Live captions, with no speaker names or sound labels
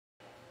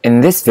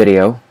In this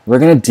video, we're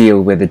going to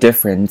deal with the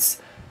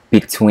difference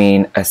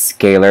between a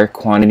scalar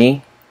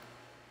quantity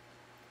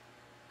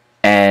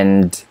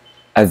and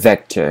a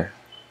vector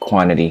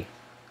quantity.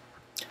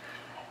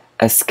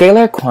 A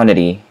scalar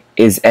quantity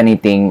is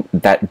anything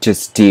that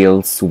just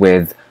deals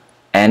with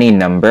any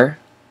number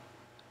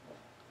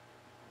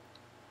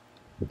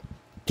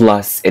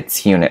plus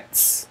its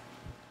units.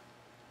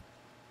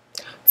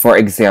 For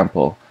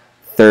example,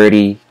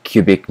 30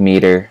 cubic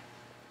meter,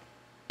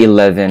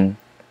 11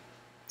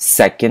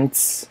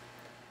 seconds.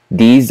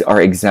 These are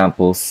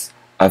examples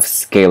of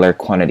scalar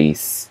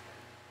quantities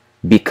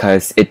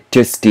because it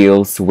just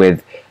deals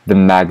with the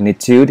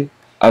magnitude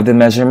of the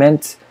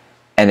measurement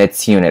and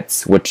its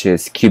units, which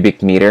is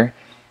cubic meter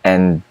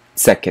and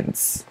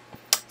seconds.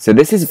 So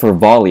this is for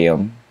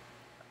volume.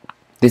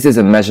 This is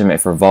a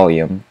measurement for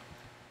volume,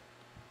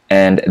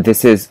 and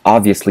this is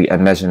obviously a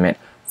measurement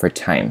for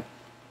time.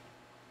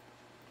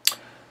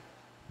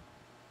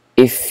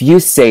 If you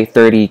say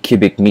 30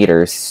 cubic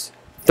meters,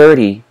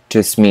 30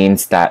 just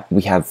means that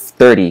we have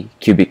 30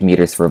 cubic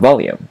meters for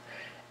volume.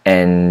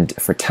 And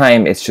for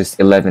time, it's just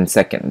 11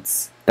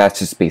 seconds. That's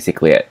just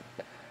basically it.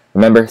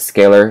 Remember,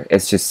 scalar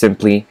is just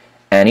simply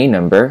any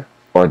number,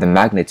 or the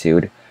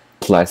magnitude,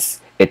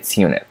 plus its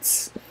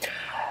units.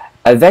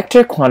 A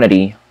vector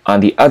quantity, on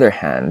the other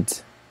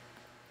hand,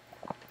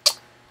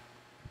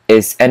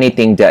 is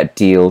anything that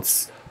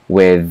deals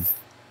with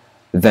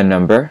the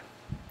number,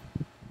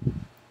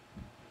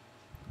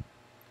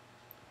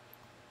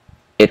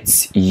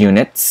 its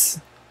units,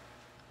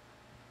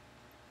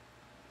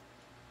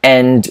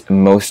 and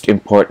most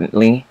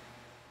importantly,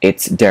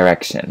 its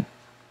direction.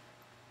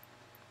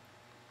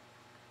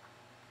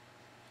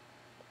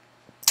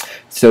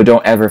 So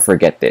don't ever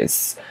forget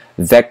this.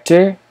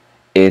 Vector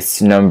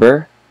is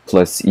number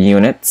plus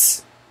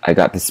units. I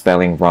got the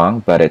spelling wrong,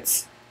 but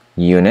it's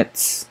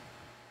units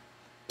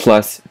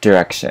plus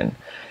direction.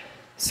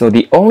 So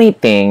the only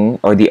thing,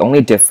 or the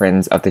only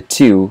difference of the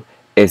two,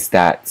 is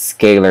that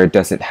scalar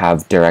doesn't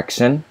have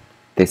direction.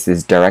 This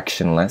is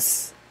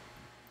directionless.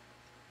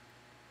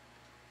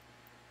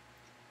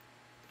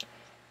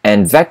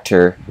 And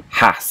vector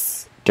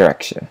has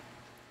direction.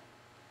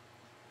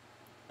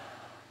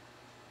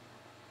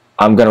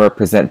 I'm going to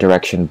represent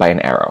direction by an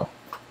arrow.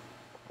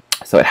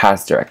 So it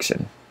has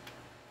direction.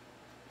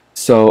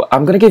 So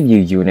I'm going to give you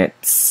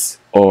units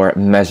or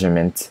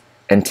measurement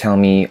and tell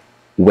me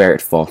where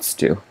it falls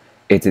to.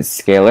 Is it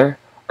scalar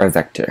or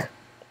vector?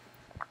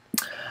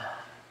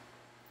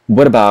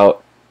 What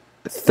about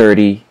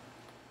 30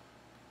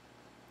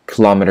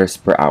 kilometers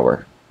per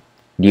hour?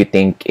 Do you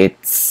think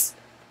it's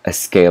a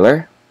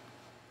scalar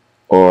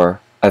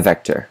or a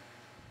vector?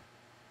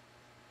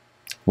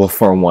 Well,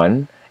 for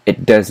one,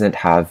 it doesn't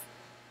have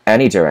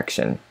any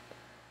direction.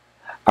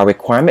 A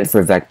requirement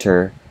for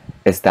vector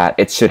is that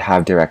it should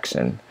have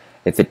direction.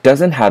 If it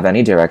doesn't have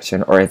any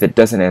direction, or if it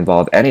doesn't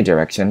involve any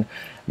direction,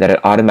 then it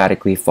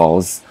automatically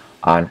falls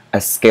on a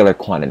scalar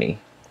quantity.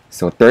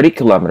 So 30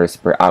 kilometers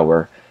per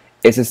hour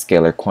is a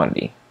scalar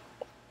quantity.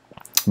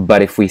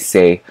 But if we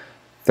say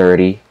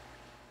 30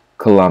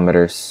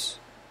 kilometers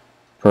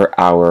per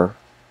hour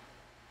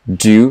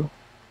due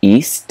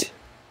east,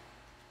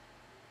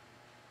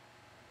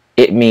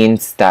 it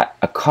means that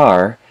a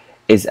car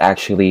is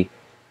actually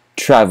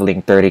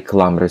traveling 30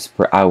 kilometers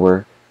per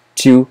hour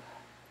to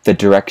the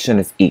direction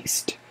of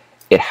east.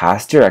 It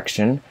has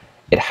direction,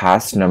 it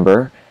has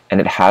number,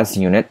 and it has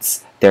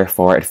units,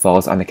 therefore it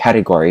falls on the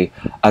category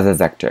of a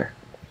vector.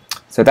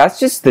 So that's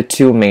just the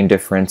two main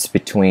difference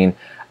between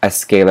a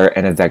scalar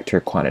and a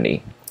vector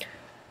quantity.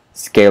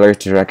 Scalar is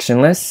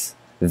directionless,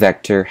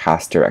 vector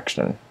has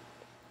direction.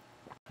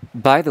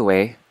 By the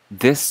way,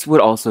 this would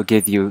also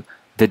give you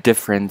the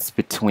difference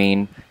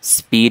between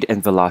speed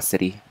and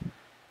velocity.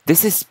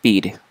 This is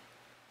speed,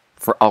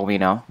 for all we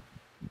know.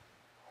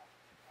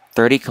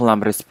 30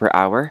 kilometers per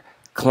hour.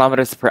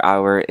 Kilometers per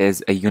hour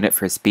is a unit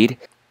for speed.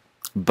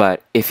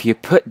 But if you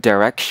put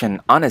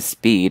direction on a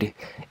speed,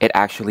 it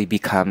actually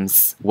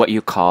becomes what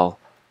you call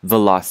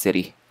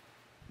velocity.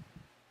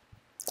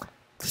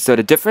 So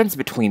the difference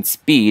between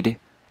speed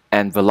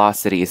and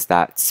velocity is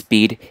that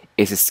speed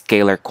is a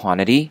scalar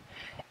quantity,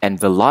 and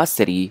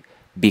velocity,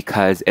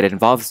 because it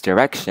involves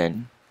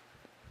direction,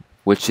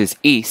 which is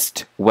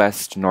east,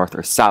 west, north,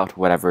 or south,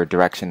 whatever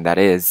direction that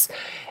is,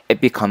 it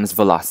becomes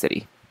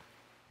velocity.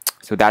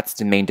 So that's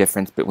the main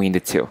difference between the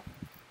two.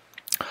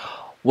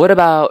 What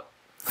about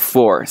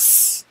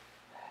force?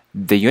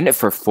 The unit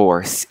for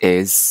force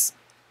is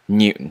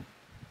Newton.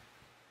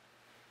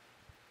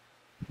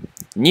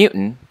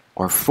 Newton,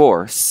 or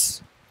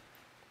force,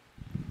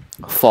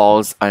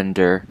 falls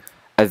under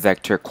a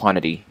vector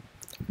quantity.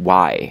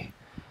 Why?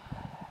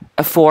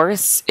 A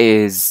force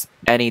is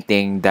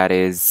anything that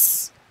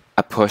is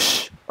a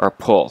push or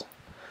pull.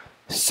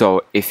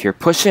 So if you're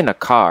pushing a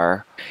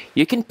car,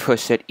 you can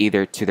push it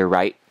either to the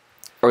right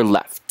or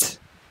left,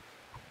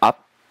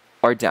 up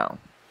or down.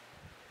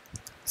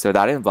 So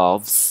that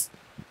involves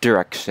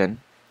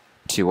direction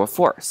to a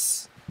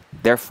force.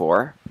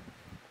 Therefore,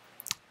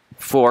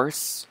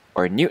 force,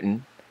 or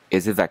Newton,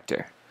 is a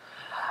vector.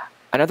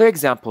 Another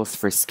examples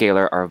for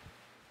scalar are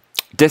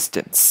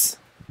distance.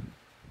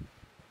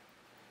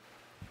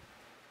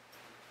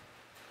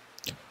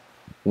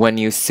 When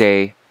you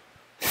say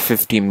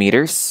 50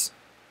 meters,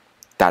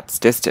 that's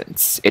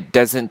distance. It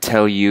doesn't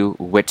tell you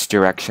which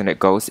direction it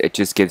goes. It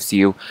just gives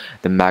you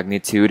the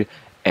magnitude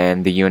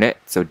and the unit.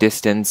 So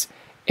distance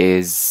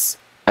is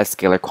a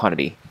scalar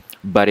quantity.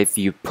 But if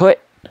you put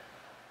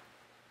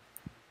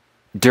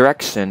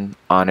direction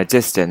on a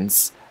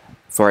distance,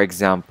 for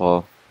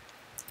example,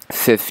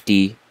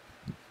 50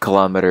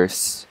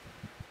 kilometers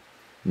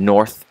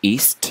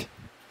northeast,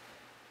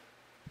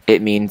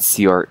 it means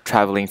you're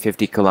traveling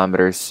 50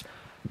 kilometers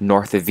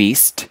north of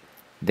east,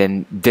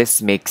 then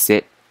this makes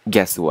it,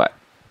 guess what?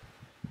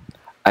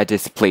 A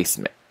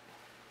displacement.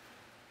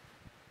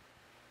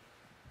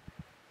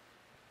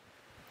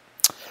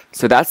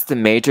 So that's the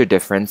major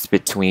difference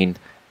between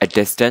a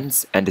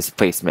distance and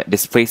displacement.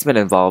 Displacement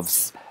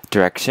involves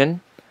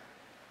direction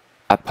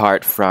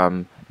apart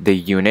from the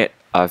unit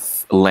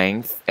of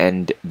length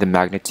and the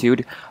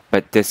magnitude,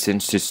 but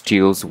distance just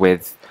deals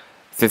with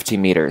 50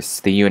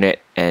 meters, the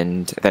unit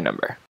and the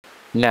number.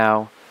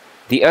 Now,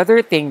 the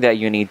other thing that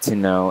you need to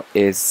know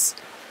is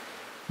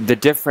the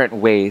different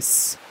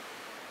ways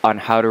on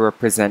how to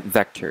represent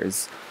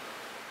vectors.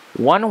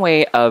 One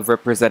way of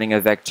representing a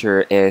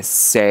vector is,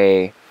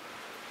 say,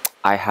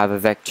 I have a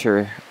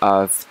vector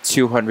of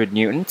 200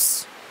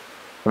 newtons.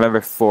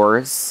 Remember,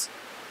 force,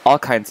 all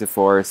kinds of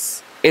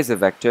force, is a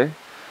vector.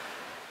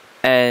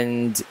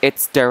 And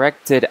it's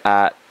directed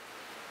at,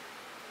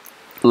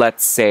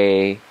 let's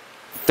say,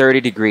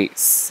 30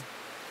 degrees.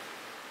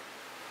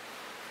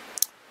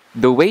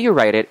 The way you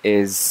write it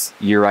is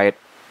you write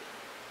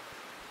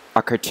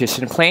a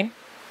Cartesian plane.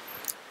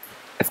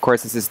 Of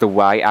course, this is the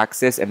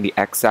y-axis and the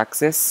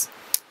x-axis.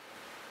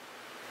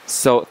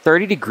 So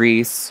 30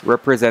 degrees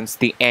represents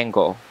the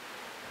angle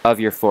of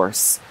your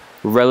force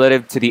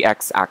relative to the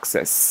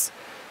x-axis.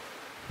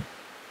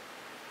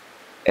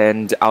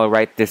 And I'll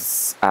write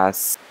this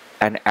as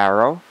an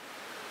arrow.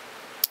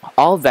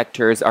 All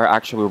vectors are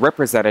actually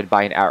represented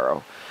by an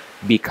arrow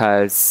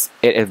because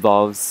it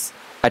involves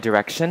a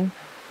direction.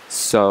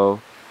 So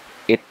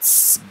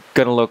it's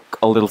gonna look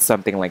a little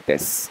something like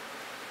this.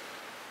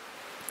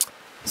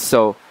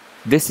 So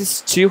this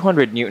is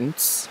 200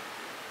 newtons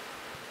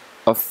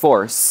of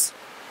force,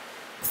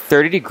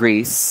 30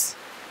 degrees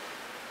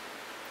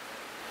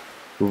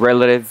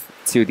relative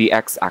to the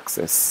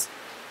x-axis.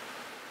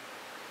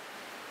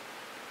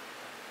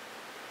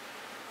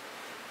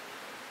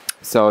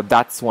 So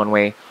that's one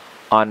way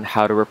on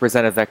how to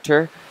represent a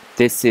vector.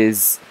 This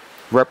is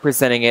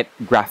representing it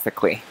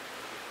graphically.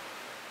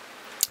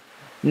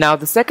 Now,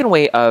 the second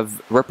way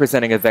of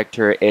representing a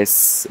vector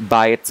is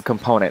by its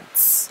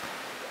components.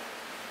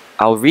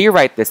 I'll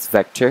rewrite this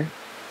vector.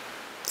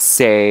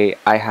 Say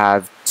I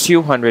have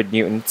 200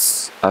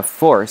 newtons of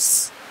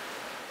force,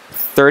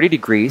 30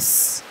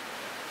 degrees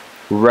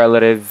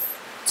relative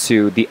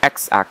to the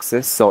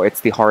x-axis, so it's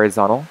the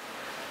horizontal.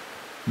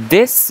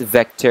 This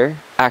vector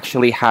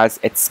actually has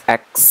its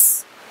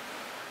x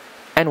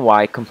and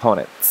y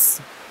components.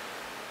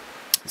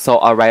 So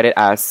I'll write it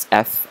as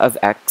f of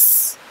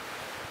x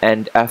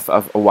and f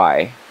of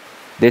y.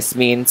 This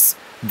means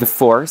the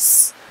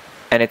force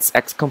and its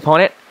x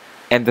component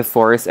and the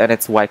force and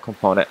its y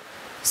component.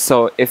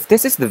 So if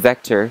this is the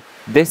vector,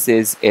 this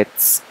is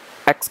its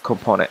x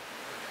component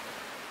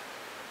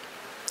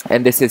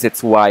and this is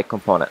its y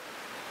component.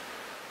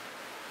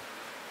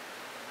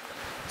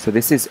 So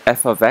this is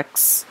f of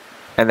x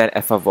and then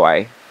f of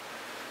y.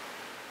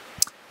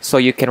 So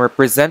you can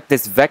represent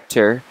this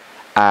vector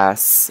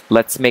as,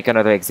 let's make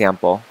another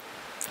example.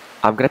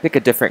 I'm going to pick a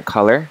different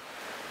color.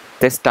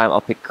 This time I'll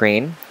pick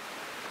green.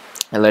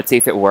 And let's see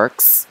if it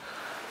works.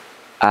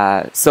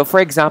 So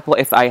for example,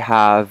 if I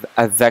have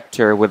a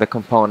vector with a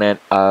component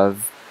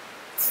of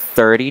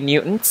 30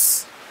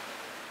 newtons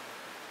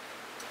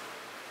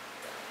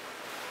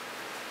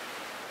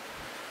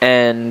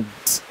and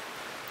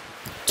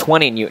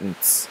 20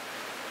 newtons.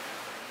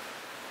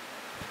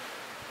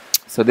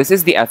 So this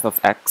is the f of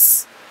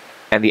x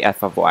and the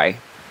f of y.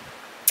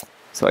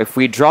 So if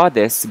we draw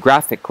this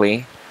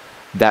graphically,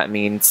 that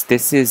means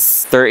this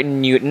is 30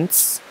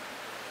 newtons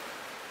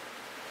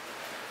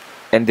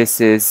and this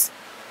is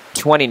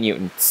 20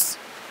 newtons.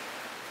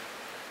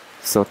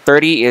 So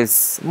 30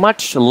 is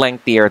much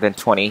lengthier than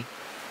 20.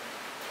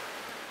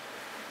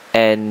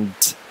 And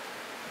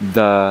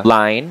the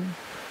line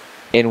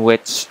in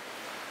which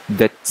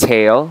the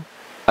tail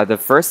of the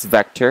first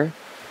vector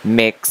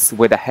mix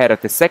with the head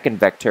of the second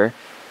vector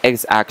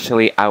is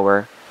actually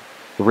our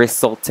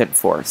resultant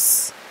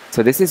force.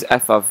 So this is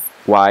f of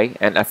y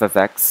and f of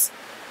x,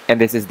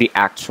 and this is the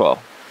actual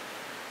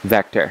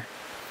vector.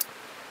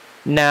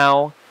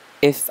 Now,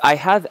 if I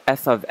have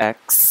f of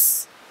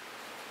x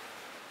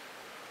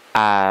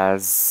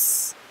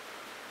as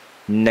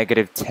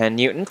negative 10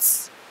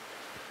 newtons,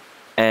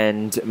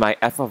 and my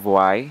f of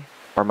y,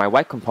 or my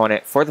y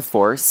component for the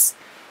force,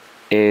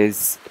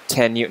 is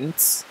 10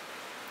 newtons,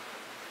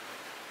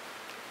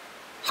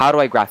 how do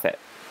I graph it?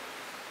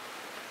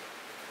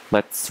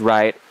 Let's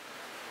write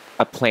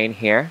a plane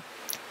here.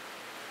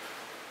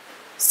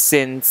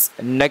 Since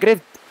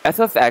negative f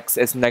of x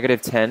is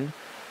negative 10,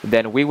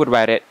 then we would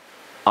write it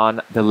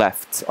on the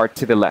left, or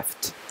to the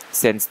left,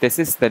 since this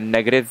is the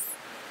negative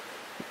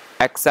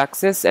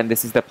x-axis and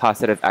this is the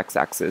positive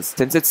x-axis.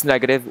 Since it's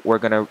negative, we're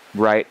going to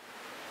write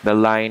the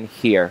line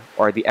here,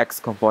 or the x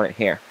component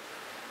here.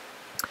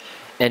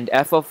 And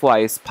f of y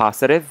is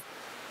positive,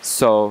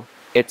 so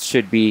it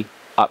should be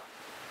up.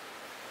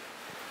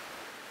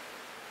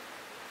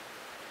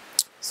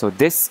 So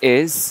this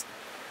is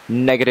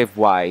negative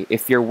y.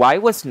 If your y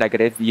was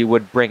negative, you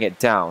would bring it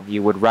down.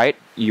 You would write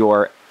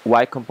your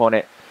y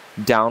component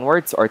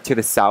downwards or to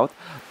the south,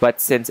 but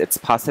since it's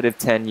positive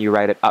 10, you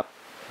write it up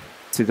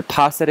to the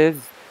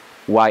positive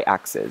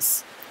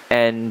y-axis.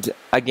 And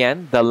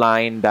again, the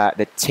line that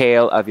the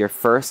tail of your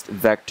first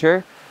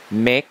vector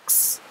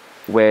makes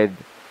with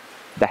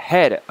the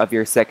head of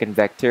your second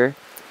vector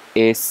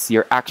is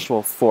your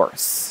actual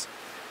force.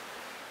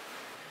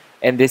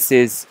 And this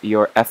is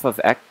your f of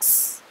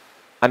x,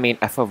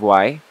 f of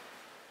y,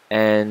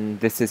 and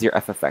this is your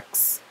f of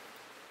x.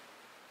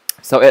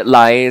 So it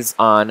lies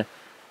on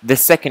the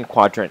second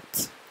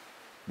quadrant.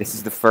 This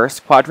is the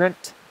first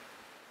quadrant,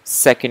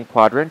 second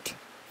quadrant,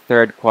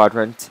 third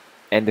quadrant,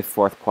 and the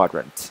fourth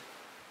quadrant.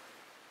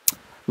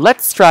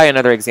 Let's try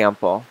another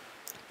example.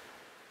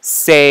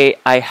 Say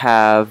I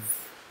have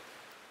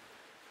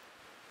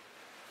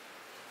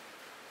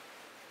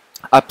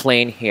a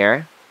plane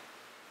here,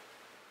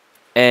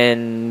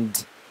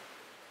 and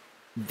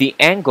the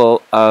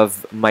angle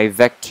of my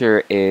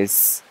vector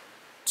is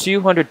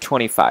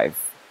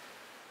 225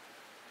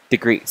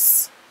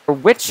 degrees. For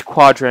which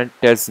quadrant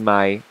does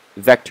my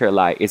vector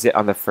lie? Is it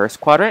on the first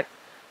quadrant,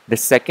 the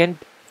second,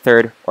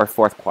 third, or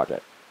fourth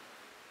quadrant?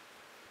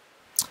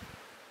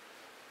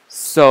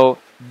 So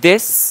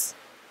this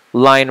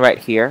line right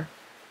here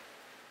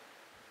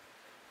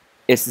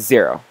is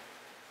 0.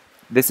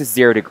 This is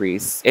 0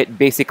 degrees. It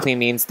basically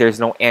means there's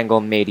no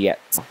angle made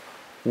yet.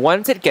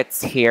 Once it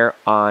gets here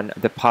on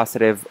the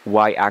positive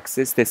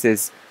y-axis, this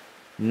is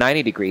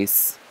 90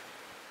 degrees.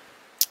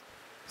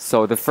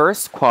 So the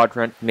first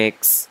quadrant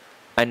makes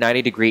a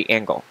 90-degree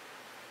angle.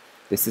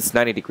 This is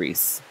 90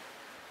 degrees.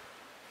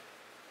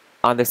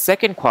 On the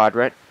second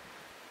quadrant,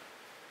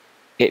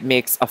 it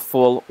makes a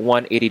full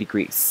 180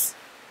 degrees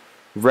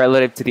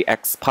relative to the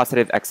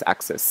positive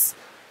x-axis.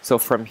 So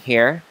from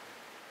here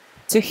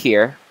to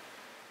here,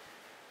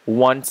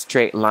 one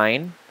straight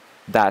line,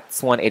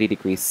 that's 180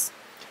 degrees.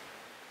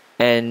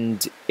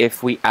 And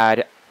if we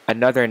add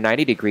another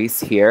 90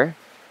 degrees here,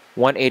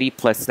 180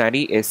 plus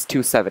 90 is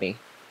 270.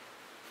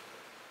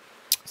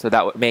 So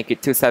that would make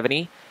it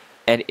 270.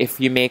 And if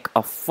you make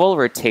a full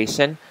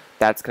rotation,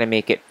 that's going to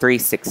make it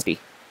 360.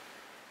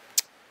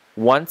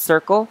 One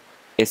circle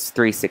is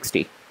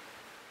 360.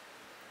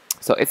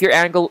 So if your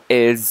angle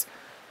is,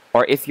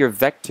 or if your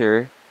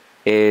vector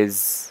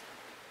is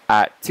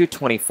at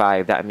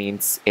 225, that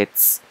means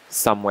it's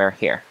somewhere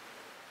here.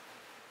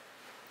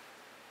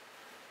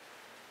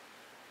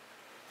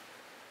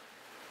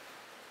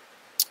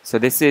 So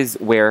this is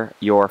where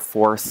your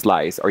force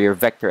lies, or your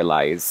vector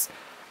lies,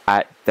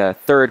 at the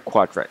third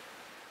quadrant.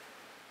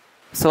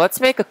 So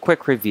let's make a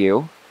quick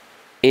review.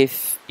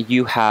 If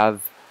you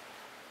have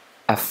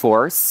a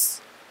force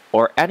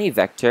or any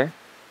vector,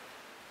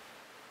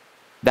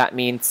 that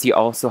means you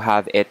also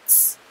have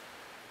its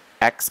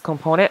x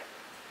component,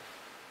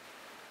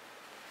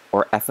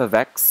 or f of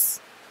x,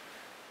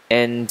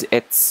 and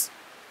its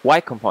y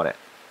component,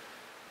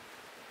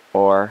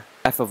 or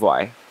f of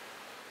y.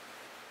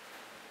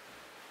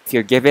 If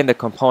you're given the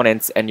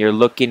components and you're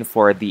looking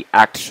for the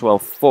actual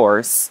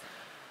force,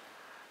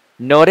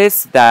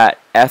 notice that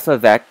f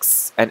of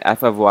x and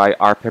f of y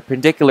are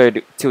perpendicular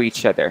to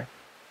each other.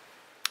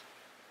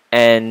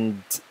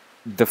 And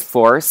the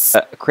force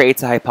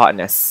creates a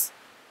hypotenuse.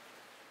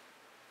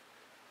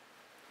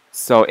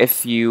 So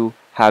if you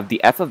have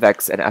the f of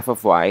x and f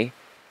of y,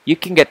 you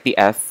can get the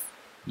f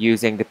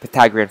using the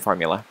Pythagorean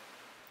formula,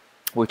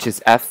 which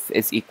is f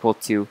is equal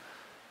to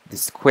the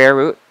square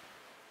root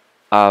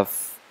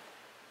of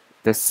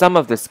the sum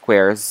of the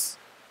squares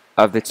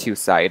of the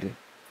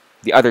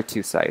other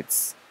two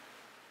sides.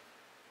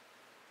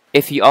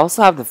 If you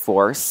also have the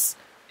force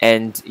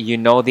and you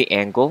know the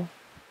angle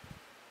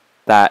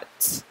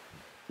that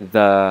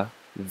the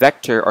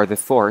vector or the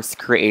force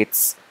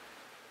creates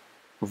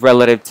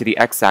relative to the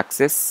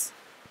x-axis,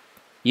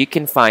 you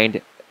can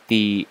find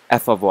the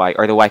f of y,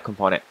 or the y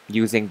component,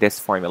 using this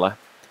formula.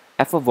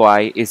 F of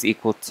y is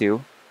equal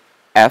to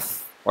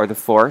f, or the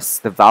force,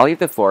 the value of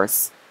the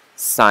force,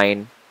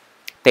 sine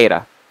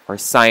theta, or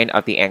sine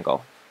of the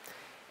angle.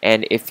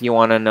 And if you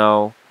want to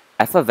know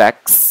f of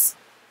x,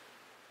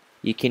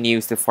 you can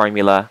use the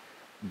formula,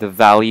 the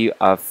value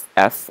of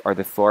f, or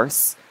the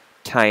force,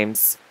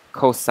 times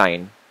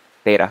cosine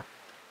theta.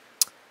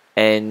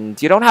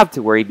 And you don't have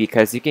to worry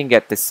because you can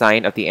get the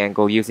sine of the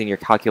angle using your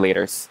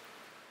calculators.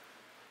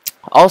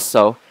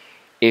 Also,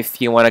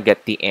 if you want to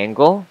get the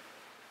angle,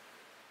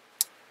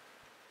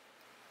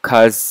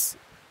 because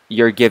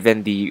you're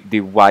given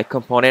the y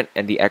component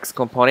and the x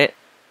component,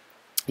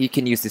 you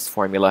can use this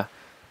formula.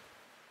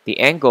 The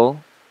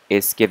angle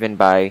is given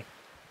by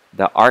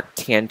the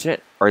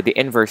arctangent or the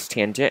inverse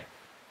tangent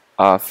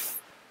of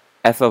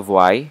f of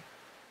y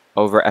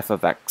over f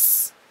of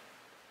x.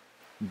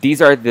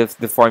 These are the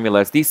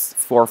formulas. These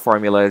four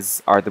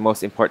formulas are the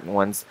most important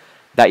ones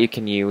that you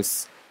can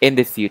use in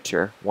the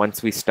future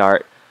once we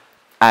start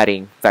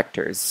adding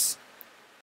vectors.